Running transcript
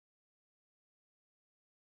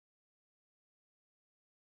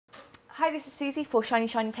Hi, this is Susie for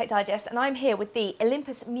ShinyShiny Tech Digest, and I'm here with the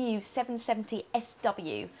Olympus Mu 770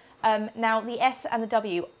 SW. Now, the S and the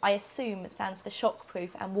W, I assume, stands for shockproof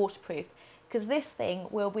and waterproof, because this thing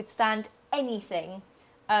will withstand anything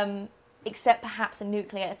except perhaps a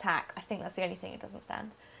nuclear attack. I think that's the only thing it doesn't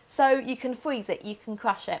stand. So you can freeze it, you can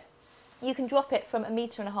crush it, you can drop it from 1.5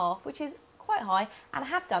 meters, which is quite high, and I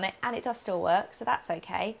have done it, and it does still work, so that's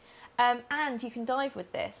okay. And you can dive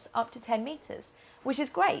with this up to 10 meters, which is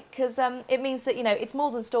great because it means that, you know, it's more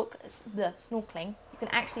than snorkeling. You can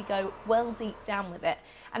actually go well deep down with it.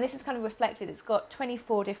 And this is kind of reflected. It's got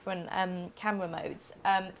 24 different camera modes,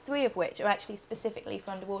 3 of which are actually specifically for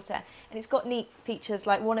underwater. And it's got neat features,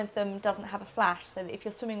 like one of them doesn't have a flash, so that if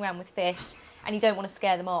you're swimming around with fish and you don't want to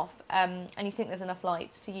scare them off, and you think there's enough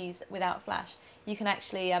light to use without flash, you can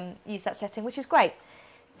actually use that setting, which is great.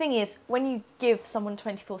 Thing is, when you give someone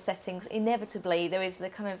 24 settings, inevitably there is the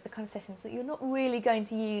kind of settings that you're not really going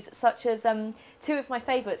to use, such as 2 of my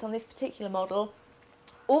favourites on this particular model: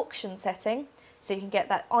 auction setting, so you can get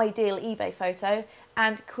that ideal eBay photo,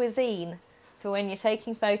 and cuisine, for when you're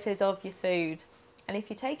taking photos of your food. And if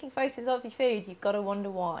you're taking photos of your food, you've got to wonder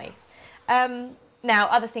why. Now,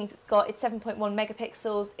 other things it's 7.1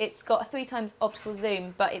 megapixels, it's got a 3 times optical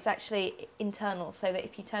zoom, but it's actually internal, so that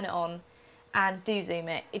if you turn it on and do zoom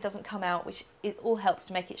it, it doesn't come out, which it all helps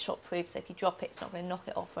to make it shockproof, so if you drop it, it's not going to knock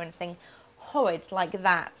it off or anything horrid like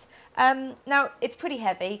that. Now, it's pretty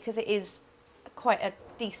heavy because it is quite a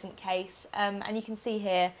decent case, and you can see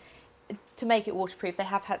here, to make it waterproof, they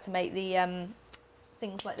have had to make the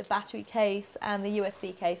things like the battery case and the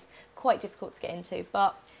USB case quite difficult to get into,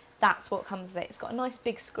 but that's what comes with it. It's got a nice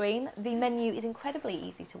big screen. The menu is incredibly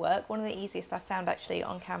easy to work, one of the easiest I've found actually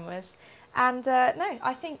on cameras. And no,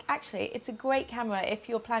 I think actually it's a great camera if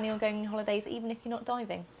you're planning on going on holidays, even if you're not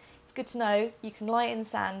diving. It's good to know you can lie in the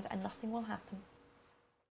sand and nothing will happen.